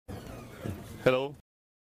Hello.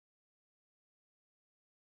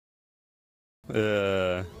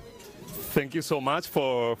 Thank you so much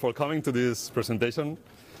for coming to this presentation.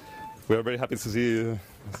 We are very happy to see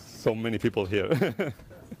so many people here.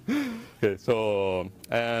 Okay, so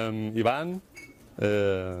I'm Ivan.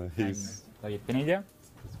 He's David.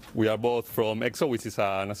 We are both from EXO, which is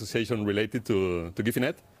an association related to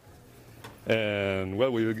Gifinet. And well,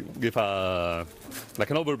 we'll give an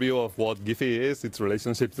overview of what Giphy is, its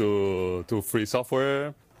relationship to free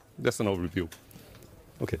software. Just an overview.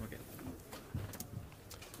 Okay.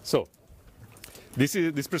 So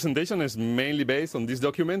this presentation is mainly based on this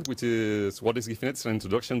document, which is What is Gifinet? It's an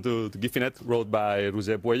introduction to Gifinet, wrote by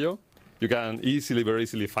Roger Puello. You can very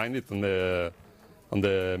easily find it on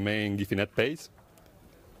the main Gifinet page.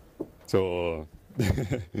 So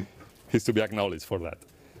he's to be acknowledged for that.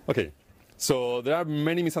 Okay. So there are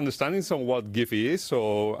many misunderstandings on what Giphy is,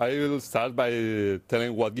 so I will start by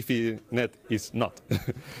telling what Gifinet is not.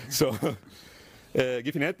 So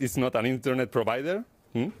Gifinet is not an internet provider.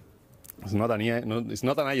 It's not an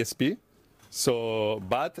ISP. So,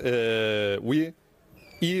 but we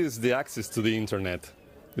ease the access to the internet.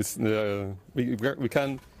 We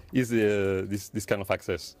can ease this kind of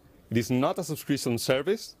access. It is not a subscription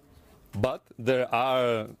service. But there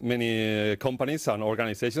are many companies and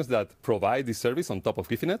organizations that provide this service on top of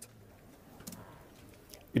Gifinet.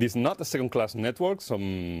 It is not a second-class network,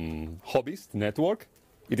 some hobbyist network.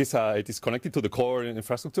 It is connected to the core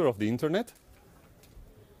infrastructure of the internet.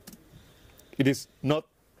 It is not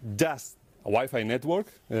just a Wi-Fi network.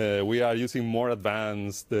 We are using more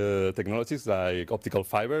advanced technologies like optical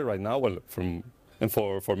fiber right now. Well,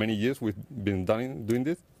 for many years we've been doing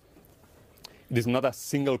this. It is not a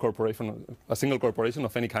single corporation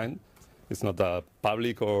of any kind. It's not a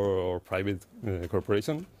public or private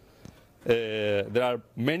corporation. There are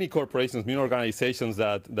many corporations, many organizations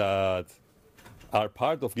that are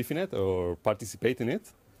part of Gifinet or participate in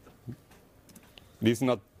it. It is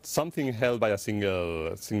not something held by a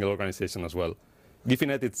single organization as well.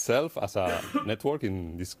 Gifinet itself, as a network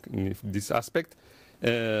in this aspect,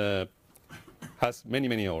 has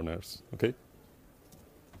many owners. Okay.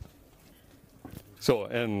 So,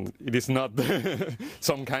 and it is not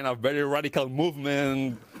some kind of very radical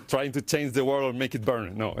movement trying to change the world or make it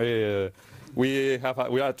burn. No, we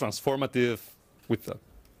are transformative with,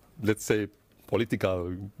 let's say,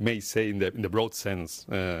 political, may say in the broad sense,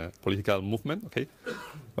 political movement. Okay,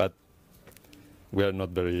 but we are not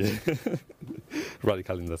very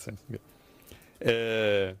radical in that sense.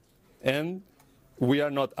 Okay. And we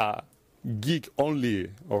are not a geek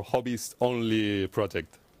only or hobbyist only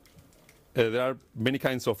project. There are many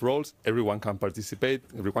kinds of roles. Everyone can participate.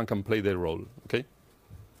 Everyone can play their role. Okay.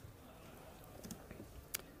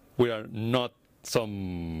 We are not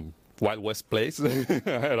some Wild West place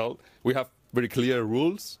at all. We have very clear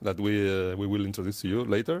rules that we will introduce to you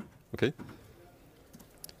later. Okay.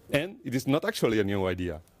 And it is not actually a new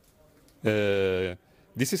idea.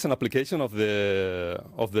 This is an application of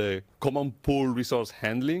the common pool resource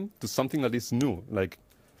handling to something that is new, like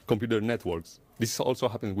computer networks. This also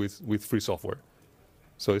happens with free software.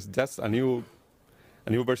 So it's just a new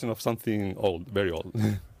version of something old, very old.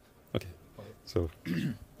 Okay. So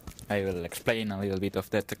I will explain a little bit of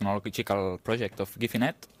the technological project of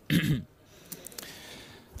Gifinet.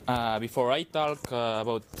 Before I talk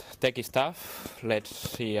about techie stuff, let's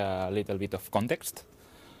see a little bit of context.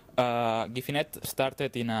 Gifinet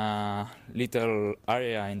started in a little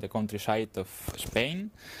area in the countryside of Spain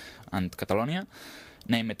and Catalonia,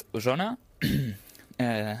 named Osona.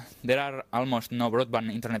 There are almost no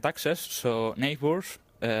broadband internet access, so neighbors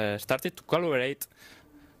started to collaborate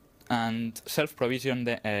and self-provision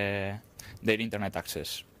their internet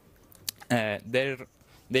access.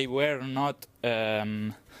 They were not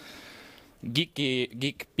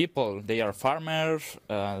geek people. They are farmers,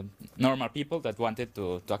 normal people that wanted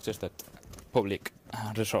to access that public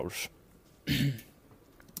resource.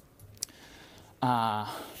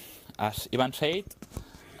 As Ivan said,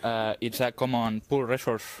 it's a common pool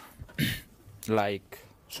resource like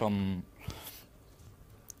some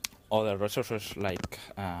other resources like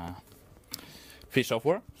free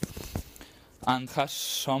software, and has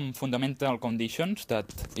some fundamental conditions that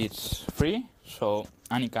it's free, so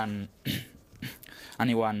anyone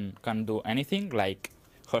can do anything, like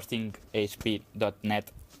hosting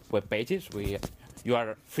ASP.NET web pages. You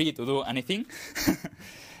are free to do anything.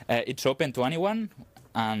 It's open to anyone,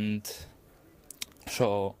 and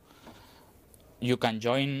so you can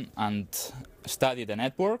join and study the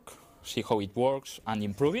network, see how it works, and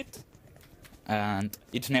improve it. And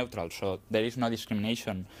it's neutral, so there is no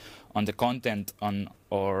discrimination on the content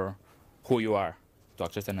or who you are to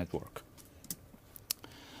access the network.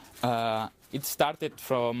 It started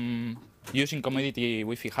from using commodity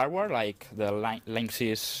Wi-Fi hardware like the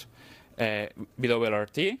Linksys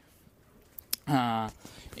BWRT.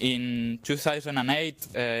 In 2008,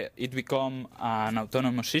 it became an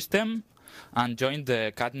autonomous system and joined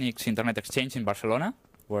the CATNIX Internet Exchange in Barcelona,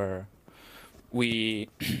 where we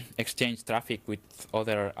exchange traffic with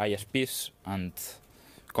other ISPs and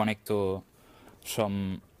connect to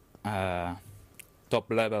some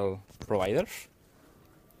top-level providers.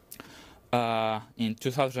 In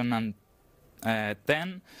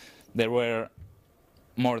 2010, there were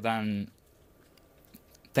more than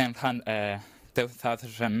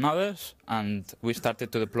 10,000 nodes, and we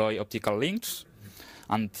started to deploy optical links.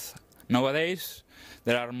 And nowadays,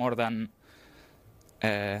 there are more than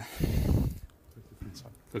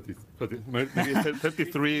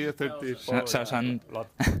 33, 34,000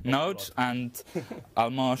 nodes and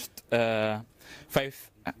almost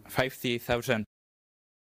 50,000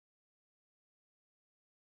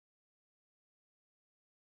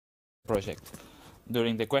 projects.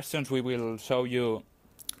 During the questions, we will show you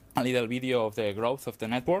a little video of the growth of the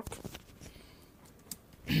network.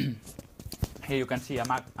 Here you can see a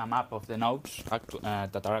map of the nodes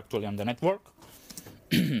that are actually on the network.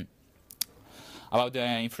 About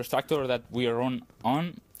the infrastructure that we run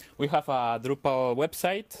on, we have a Drupal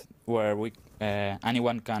website where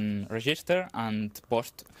anyone can register and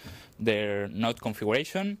post their node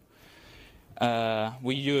configuration.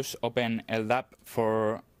 We use OpenLDAP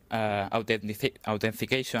for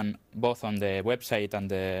authentication both on the website and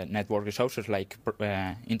the network resources like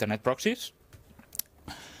internet proxies.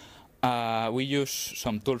 We use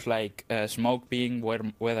some tools like SmokePing,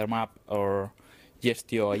 WeatherMap, or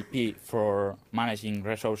GestioIP for managing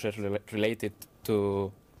resources related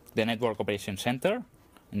to the network operation center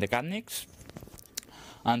in the CATNIX.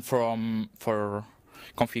 And for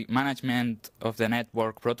management of the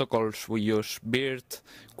network protocols, we use BIRT,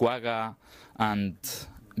 Quagga, and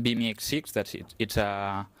BMX6. It's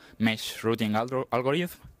a mesh routing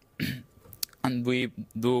algorithm. And we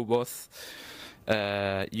do both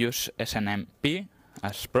use SNMP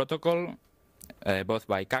as protocol, both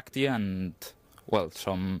by Cacti and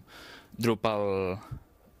some Drupal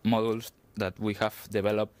modules that we have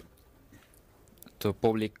developed to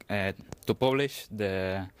publish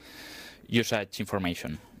the usage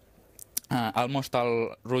information. Almost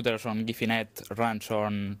all routers on Gifinet runs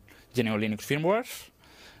on GNU Linux firmwares,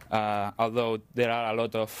 although there are a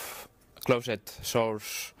lot of closed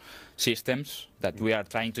source systems that we are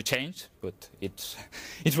trying to change, but it's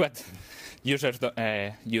what users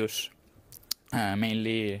use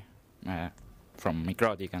mainly from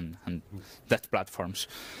Microtik and that platforms.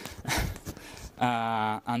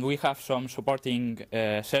 And we have some supporting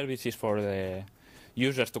services for the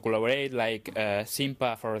users to collaborate, like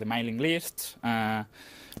Simpa for the mailing lists,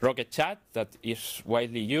 Rocket Chat that is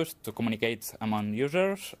widely used to communicate among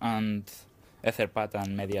users, and Etherpad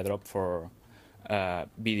and MediaDrop for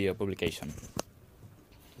video publication.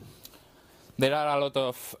 There are a lot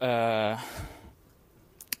of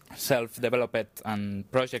self-developed and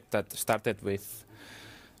projects that started with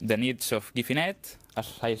the needs of Gifinet.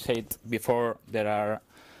 As I said before, there are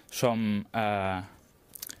some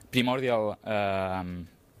primordial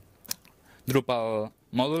Drupal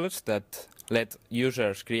modules that let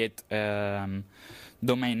users create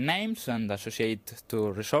domain names and associate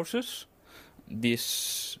to resources.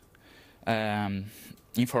 This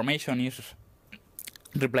information is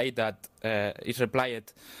replicated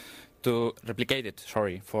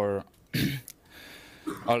for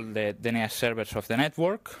all the DNS servers of the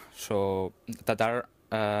network, so that are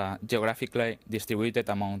geographically distributed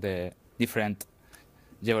among the different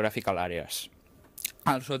geographical areas.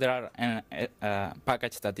 Also, there are a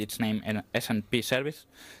package that is named an SNP service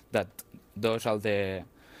that does all the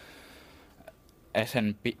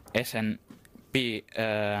SNP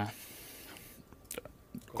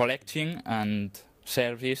collecting and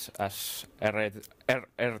service as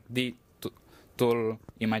RD tool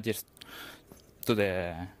images to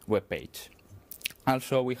the web page.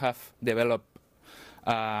 Also, we have developed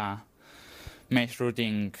a mesh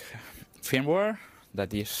routing firmware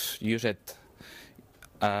that is used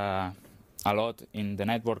a lot in the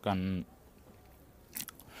network and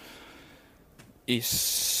it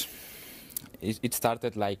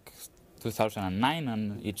started like 2009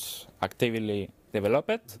 and it's actively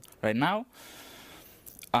developed right now.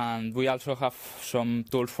 And we also have some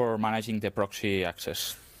tools for managing the proxy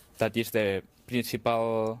access. That is the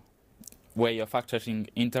principal way of accessing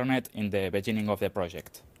internet in the beginning of the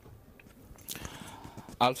project.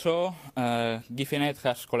 Also, Gifinet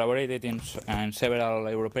has collaborated in several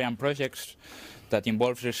European projects that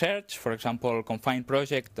involves research, for example, confined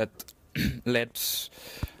project that lets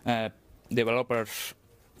developers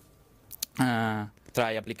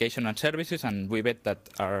try application and services, and we bet that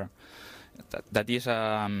that is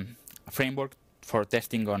a framework for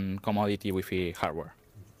testing on commodity Wi-Fi hardware.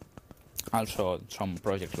 Also, some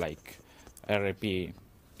projects like RP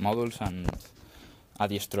modules and a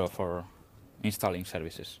distro for installing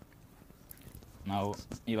services. Now,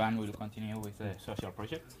 Ivan will continue with the social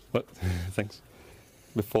project. Well, thanks.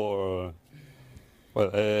 Before,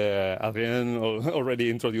 Adrien already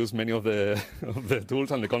introduced many of the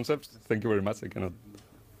tools and the concepts. Thank you very much. I cannot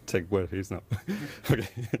check where he is now.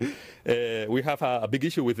 Okay. We have a big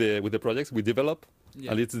issue with the projects we develop,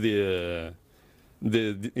 and it's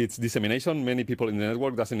its dissemination. Many people in the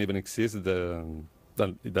network doesn't even exist.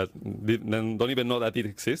 Don't even know that it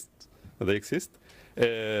exists. That they exist.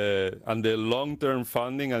 And the long-term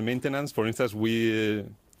funding and maintenance. For instance, we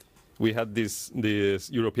had these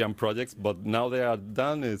European projects, but now they are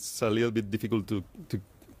done. It's a little bit difficult to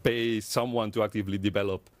pay someone to actively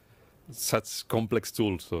develop such complex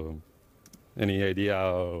tools. So any idea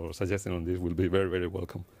or suggestion on this will be very, very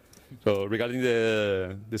welcome. So regarding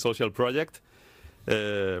the social project,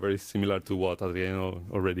 very similar to what Adriano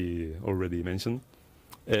already mentioned.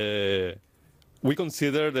 We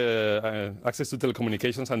consider the access to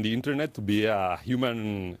telecommunications and the internet to be a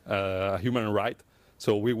human right.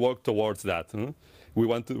 So we work towards that. We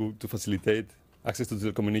want to facilitate access to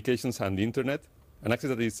telecommunications and the internet, an access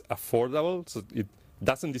that is affordable, so it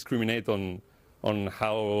doesn't discriminate on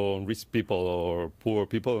how rich people or poor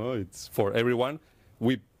people. It's for everyone.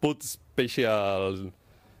 We put special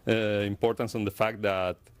importance on the fact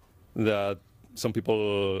that some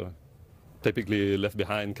people typically left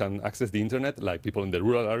behind can access the internet, like people in the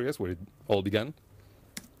rural areas where it all began.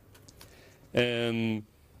 And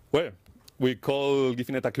well, we call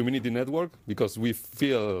GIFINET a community network because we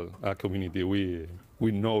feel a community. We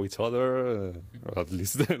know each other, or at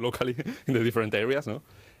least locally in the different areas. No?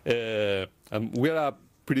 And we are a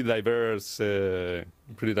pretty diverse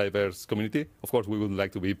community. Of course, we would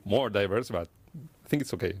like to be more diverse, but I think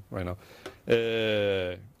it's okay right now.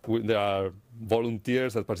 There are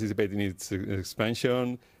volunteers that participate in its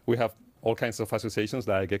expansion. We have all kinds of associations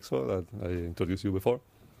like EXO that I introduced you before.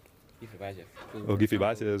 GIFI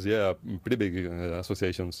badges, yeah, pretty big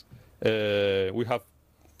associations. We have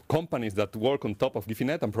companies that work on top of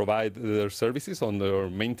GIFINET and provide their services on their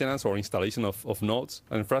maintenance or installation of nodes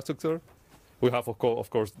and infrastructure. We have, of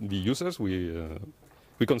course, the users.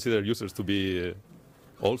 We consider users to be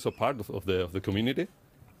also part of the community,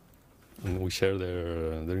 and we share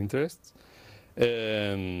their interests.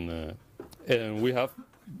 And we have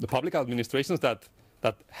the public administrations that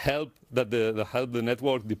help the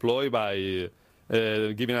network deploy by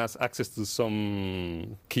giving us access to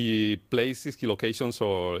some key places, key locations,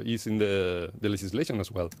 or is in the legislation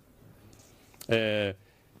as well.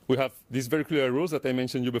 We have these very clear rules that I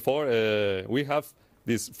mentioned you before. We have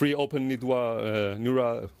this free open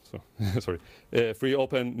free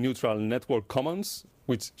open neutral network commons,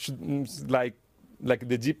 which should like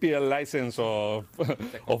the GPL license of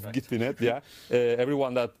GIFINET. Yeah,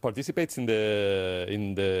 everyone that participates in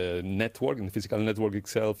the network, in the physical network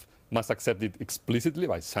itself, must accept it explicitly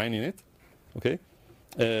by signing it. Okay,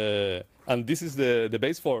 and this is the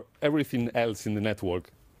base for everything else in the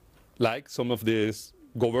network, like some of these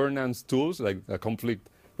governance tools, like a conflict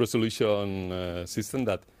resolution system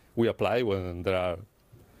that we apply when there are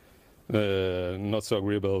not so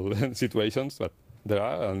agreeable situations, but there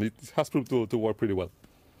are, and it has proved to work pretty well.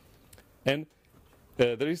 And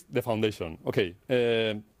there is the foundation. Okay,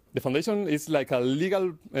 the foundation is like a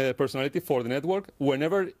legal personality for the network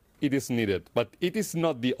whenever it is needed, but it is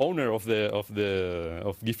not the owner of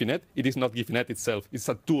GIFINET. It is not GIFINET itself. It's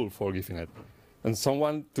a tool for GIFINET, and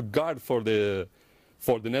someone to guard for the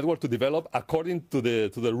network to develop according to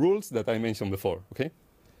the rules that I mentioned before. Okay.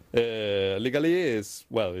 Legally, it's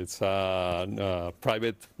a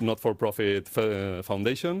private, not-for-profit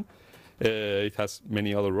foundation. It has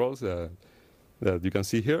many other roles that you can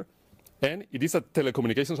see here, and it is a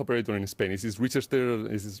telecommunications operator in Spain. It is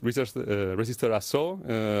registered as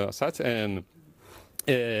such, and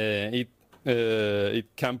it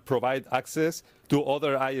can provide access to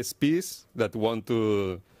other ISPs that want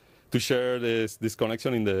to share this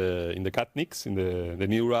connection in the CAT-NICs, in the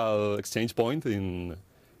neural exchange point in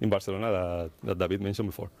Barcelona that David mentioned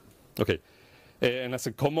before. Okay, and as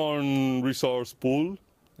a common resource pool,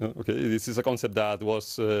 okay, this is a concept that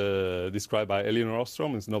was described by Elinor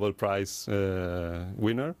Ostrom, is Nobel Prize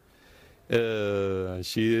winner.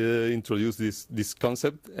 She introduced this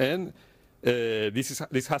concept, and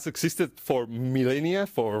this has existed for millennia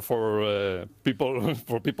for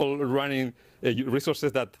people running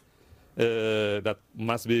resources that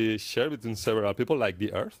must be shared between several people, like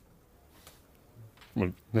the Earth,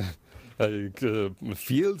 like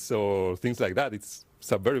fields or things like that. It's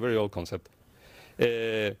a very, very old concept.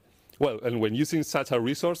 Well, and when using such a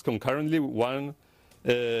resource concurrently, one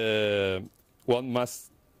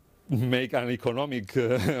must make an economic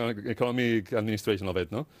administration of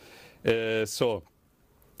it, no? So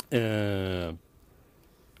by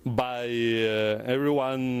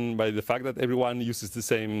the fact that everyone uses the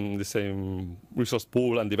same resource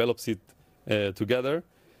pool and develops it together,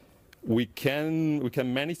 we can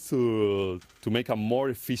manage to make a more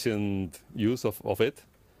efficient use of it,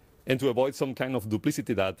 and to avoid some kind of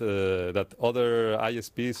duplicity that other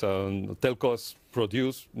ISPs and telcos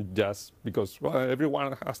produce just because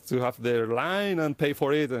everyone has to have their line and pay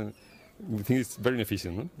for it, and we think it's very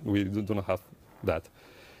inefficient. No? We do not have that.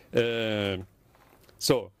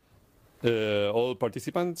 So all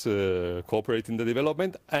participants cooperate in the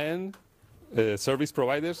development, and service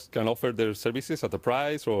providers can offer their services at a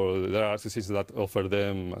price, or there are associations that offer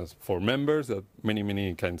them as for members. That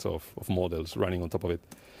many kinds of models running on top of it.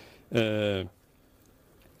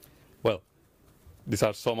 Well, these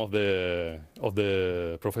are some of the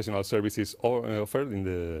professional services offered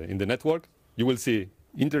in the network. You will see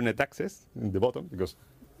internet access in the bottom, because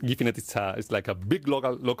Gifinet is like a big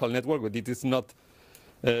local network, but it is not.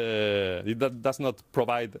 It does not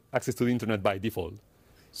provide access to the internet by default.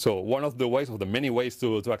 So one of the many ways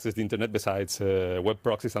to access the internet, besides web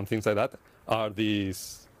proxies and things like that, are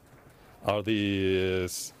these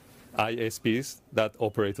ISPs that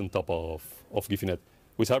operate on top of Gifinet,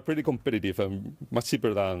 which are pretty competitive and much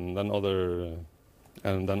cheaper than other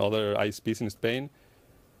ISPs in Spain,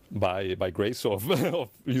 by grace of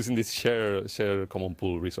using this share common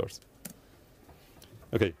pool resource.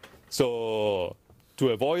 Okay, so to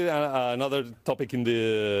avoid another topic or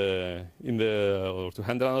to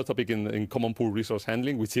handle another topic in common pool resource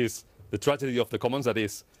handling, which is the tragedy of the commons,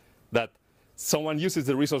 that someone uses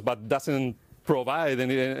the resource but doesn't provide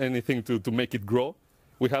anything to make it grow.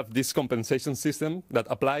 We have this compensation system that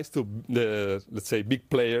applies to the, let's say, big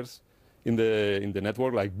players in the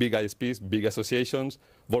network, like big ISPs, big associations,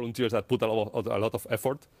 volunteers that put a lot of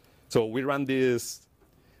effort. So we run this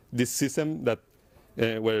system that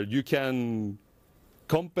where you can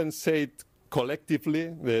compensate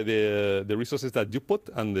collectively the resources that you put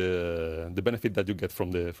and the benefit that you get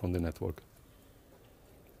from the network.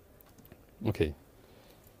 Okay.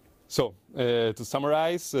 So to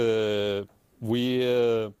summarize, we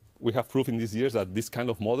have proved in these years that this kind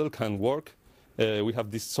of model can work. We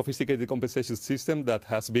have this sophisticated compensation system that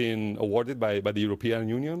has been awarded by the European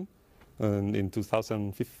Union in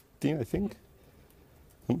 2015, I think.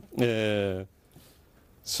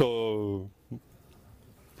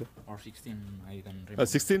 Or 16, I don't remember.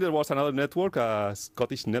 16, there was another network, a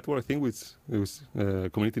Scottish network, I think, which it was a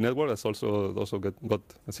community network that's also got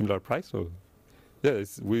a similar prize. So, yeah,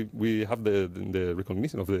 we have the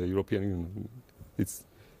recognition of the European Union.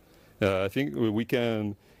 I think we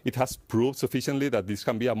can. It has proved sufficiently that this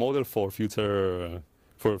can be a model for future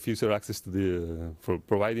access to for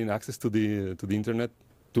providing access to the internet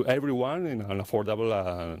to everyone in an affordable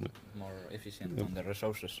and more efficient on the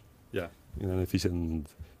resources. Yeah, in an efficient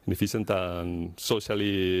and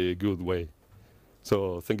socially good way.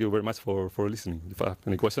 So thank you very much for listening. If I have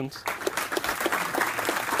any questions.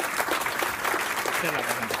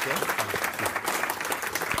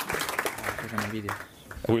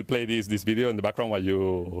 I will play this video in the background while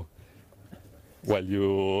you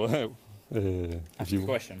ask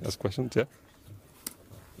questions. Ask questions, yeah.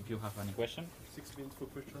 If you have any question. 6 minutes for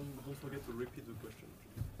question. Don't forget to repeat the question.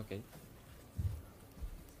 Okay.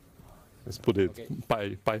 Let's put it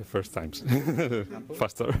by first times.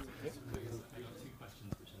 Faster. I got 2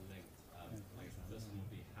 questions which are linked. The first one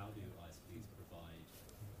would be, how do ISPs provide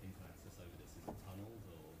internet access over this? Is it tunneled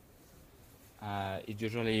or? It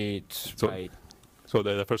usually it's So- by So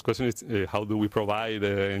the first question is, how do we provide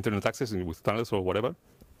internet access with tunnels or whatever?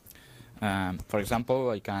 for example,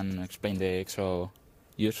 I can explain the EXO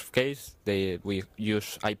use case. We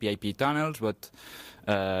use IP tunnels, but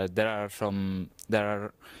there are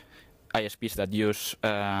ISPs that use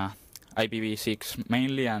IPv6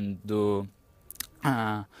 mainly and do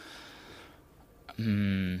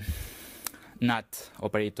NAT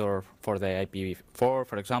operator for the IPv4.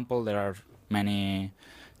 For example, there are many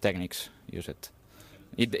techniques use it.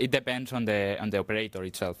 It depends on the operator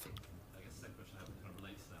itself. I guess the second question kind of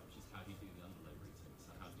relates to that, which is how do you do the underlay routing?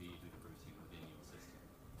 So how do you do the routing within your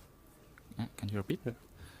system? Can you repeat?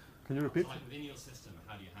 Can you repeat? Like within your system,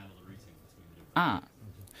 how do you handle the routing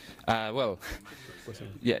Well,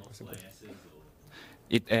 yeah.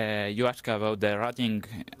 You ask about the routing,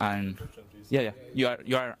 and yeah. You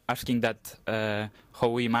are asking that how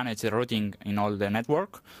we manage the routing in all the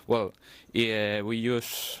network. Well, we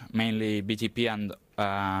use mainly BGP and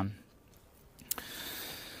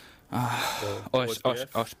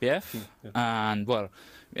OSPF, and well,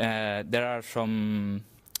 there are some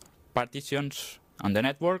partitions on the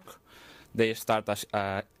network. They start as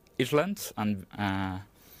islands, and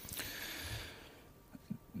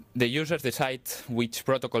the users decide which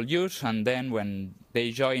protocol use, and then when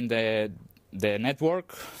they join the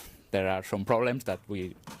network, there are some problems that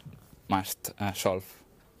we must solve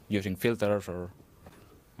using filters or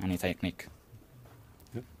any technique.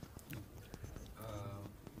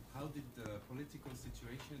 How did the political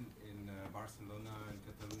situation in Barcelona and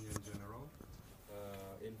Catalonia in general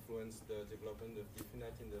influence the development of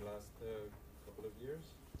Gifinet in the last couple of years?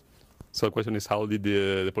 So the question is, how did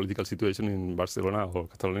the political situation in Barcelona or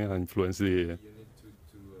Catalonia influence the...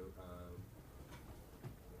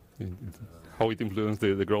 You need how it influenced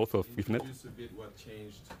the growth of Gifinet? introduce a bit what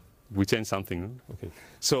changed. We changed something, no? Okay.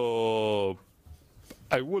 So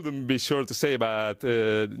I wouldn't be sure to say, but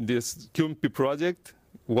this QMP project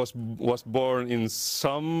was born in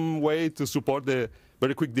some way to support the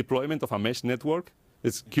very quick deployment of a mesh network.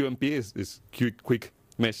 It's QMP is quick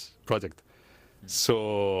mesh project.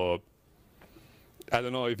 So I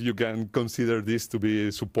don't know if you can consider this to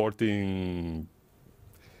be supporting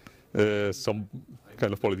some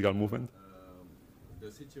kind of political movement.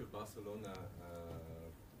 The city of Barcelona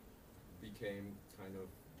became kind of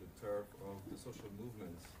the turf of the social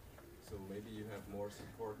movements. So maybe you have more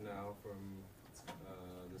support now from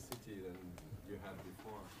the city than you had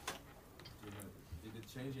before. Did it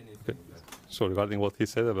change anything? So regarding what he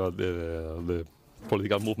said about the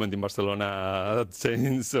political movement in Barcelona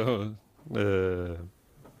changed,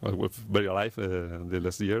 was very alive the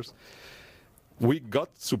last years. We got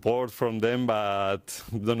support from them, but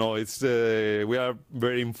I don't know. It's we are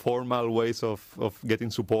very informal ways of getting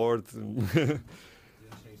support.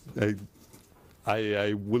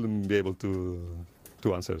 I wouldn't be able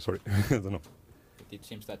to answer. Sorry, I don't know. It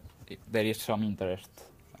seems that there is some interest,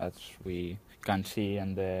 as we can see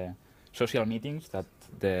in the social meetings, that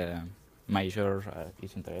the mayor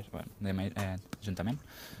is interested. Well, the Ajuntament.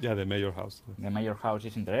 Yeah, the mayor house. The mayor house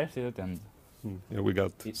is interested, and Yeah, we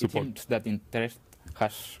got it support. seems that interest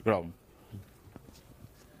has grown.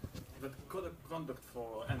 The code of conduct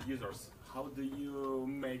for end users, how do you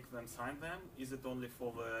make them sign them? Is it only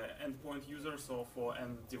for the endpoint users or for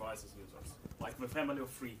end devices users? Like the family of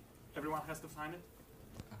three, everyone has to sign it?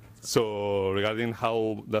 So regarding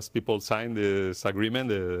how does people sign this agreement,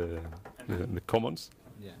 the commons,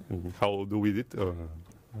 Yeah. and how do we do it, or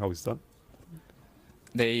how it's done?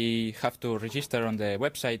 They have to register on the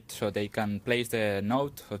website so they can place the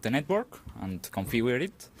node of the network and configure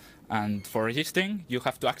it. And for registering, you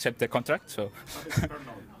have to accept the contract. So But it's per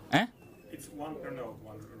node. Eh? It's one per node,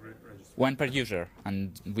 one register. one per user,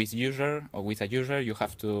 and with a user,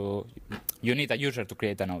 you need a user to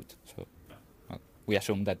create a node. So well, we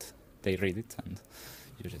assume that they read it and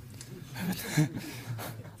use it,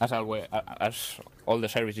 as all the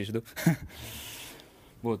services do.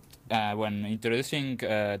 But when introducing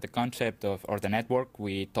the concept of or the network,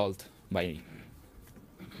 we told by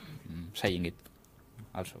saying it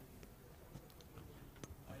also.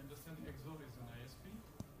 I understand EXO is an ISP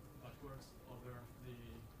that works over the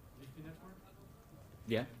Wi-Fi network.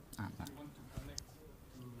 Yeah. And if you want to connect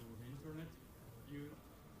to the internet, you,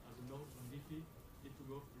 as a node on Wi-Fi, need to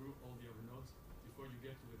go through all the other nodes before you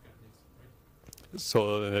get to the CATNIX, right?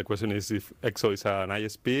 So the question is if EXO is an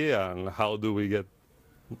ISP, and how do we get?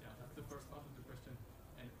 Yeah, that's the first part of the question.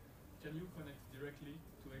 And can you connect directly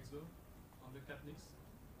to EXO on the CATNIX,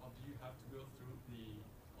 or do you have to go through the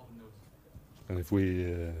other nodes? And if we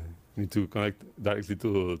need to connect directly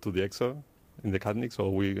to the EXO in the CATNIX,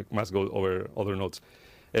 or we must go over other nodes.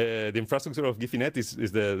 The infrastructure of Gifinet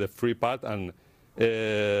is the free part, and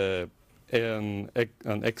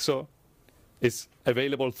EXO is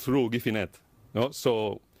available through Gifinet. No?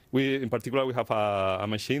 So in particular, we have a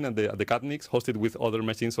machine at the CATNIX hosted with other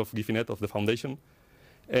machines of Gifinet of the foundation,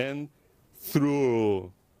 and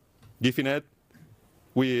through Gifinet,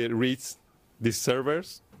 we reach these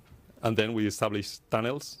servers, and then we establish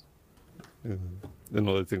tunnels. I don't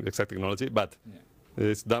know the exact technology, but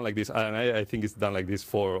it's done like this. And I think it's done like this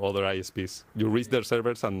for other ISPs. You reach their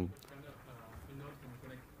servers, and Can a node can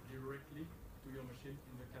connect directly to your machine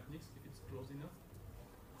in the CATNIX if it's close enough?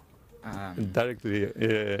 directly.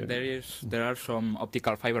 There are some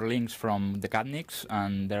optical fiber links from the CATNIX,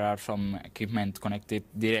 and there are some equipment connected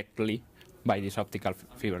directly by these optical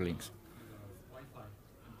fiber links. Wi-Fi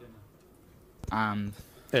antenna.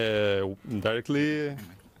 And Directly.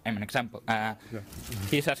 I'm an example.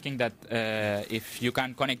 He's asking that if you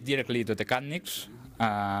can connect directly to the CatNix.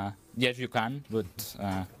 Yes, you can, but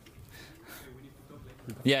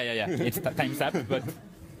yeah. It's time's up, but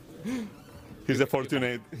He's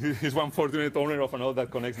one fortunate owner of a node that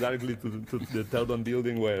connects directly to the Teldon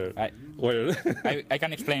building where I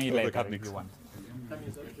can explain it the later CatNix. if you want.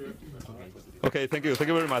 Okay, thank you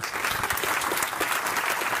very much.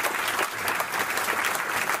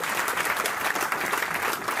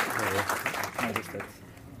 No, just that.